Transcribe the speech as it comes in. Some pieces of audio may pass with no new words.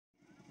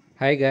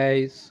Hi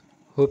guys,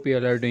 hope you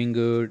all are doing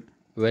good.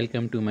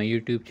 Welcome to my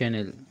YouTube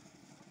channel.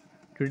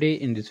 Today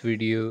in this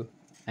video,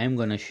 I am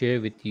gonna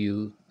share with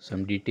you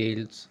some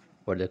details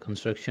for the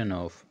construction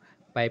of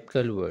pipe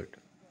culvert.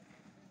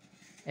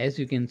 As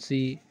you can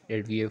see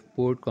that we have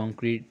poured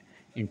concrete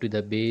into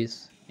the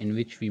base in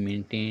which we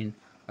maintain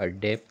a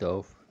depth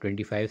of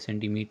 25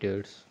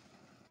 centimeters.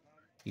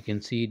 You can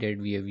see that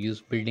we have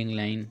used building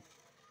line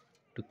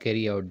to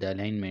carry out the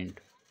alignment.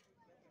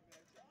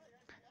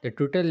 The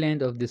total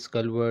length of this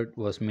culvert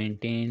was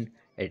maintained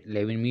at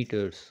 11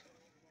 meters.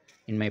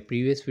 In my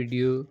previous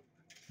video,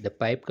 the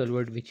pipe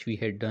culvert which we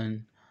had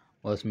done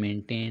was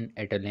maintained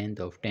at a length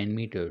of 10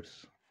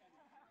 meters.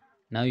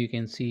 Now you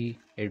can see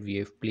that we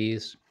have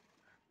placed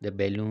the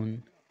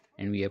balloon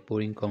and we are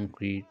pouring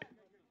concrete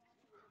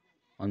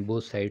on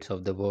both sides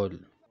of the wall.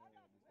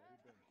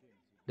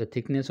 The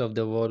thickness of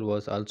the wall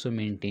was also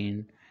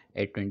maintained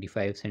at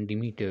 25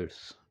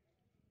 centimeters.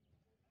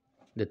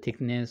 The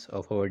thickness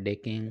of our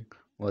decking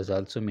was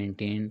also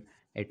maintained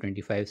at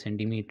 25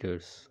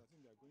 centimeters.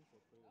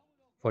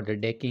 For the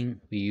decking,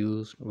 we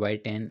used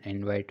Y10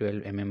 and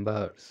Y12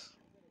 bars.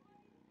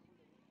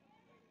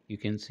 You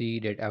can see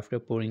that after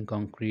pouring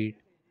concrete,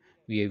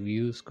 we have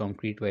used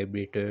concrete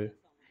vibrator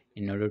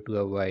in order to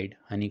avoid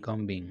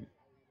honeycombing.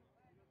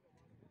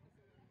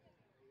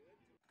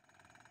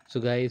 So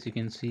guys, you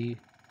can see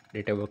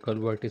that our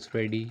culvert is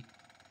ready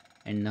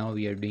and now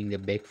we are doing the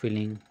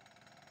backfilling.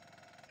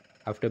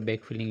 After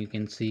backfilling, you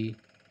can see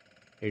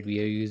that we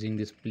are using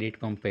this plate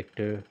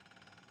compactor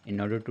in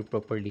order to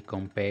properly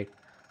compact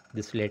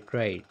this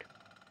laterite.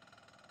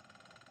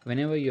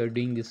 Whenever you are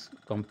doing this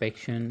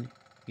compaction,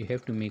 you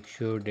have to make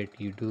sure that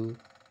you do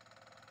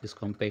this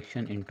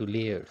compaction into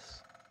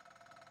layers.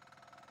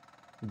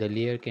 The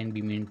layer can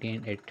be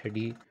maintained at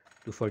 30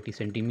 to 40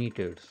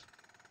 centimeters.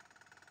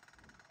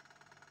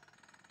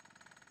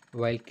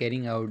 While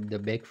carrying out the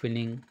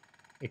backfilling,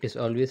 it is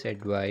always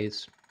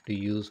advised to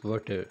use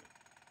water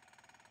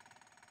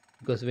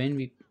because when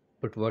we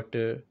put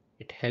water,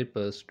 it helps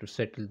us to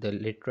settle the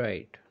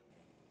laterite.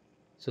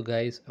 So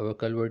guys, our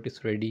culvert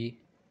is ready.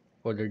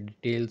 For the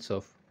details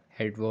of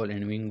head wall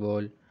and wing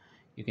wall,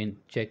 you can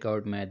check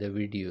out my other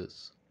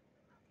videos.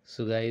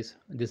 So guys,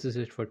 this is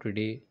it for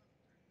today.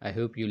 I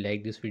hope you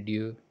like this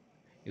video.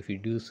 If you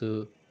do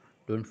so,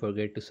 don't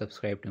forget to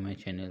subscribe to my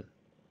channel.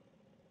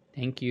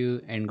 Thank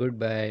you and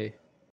goodbye.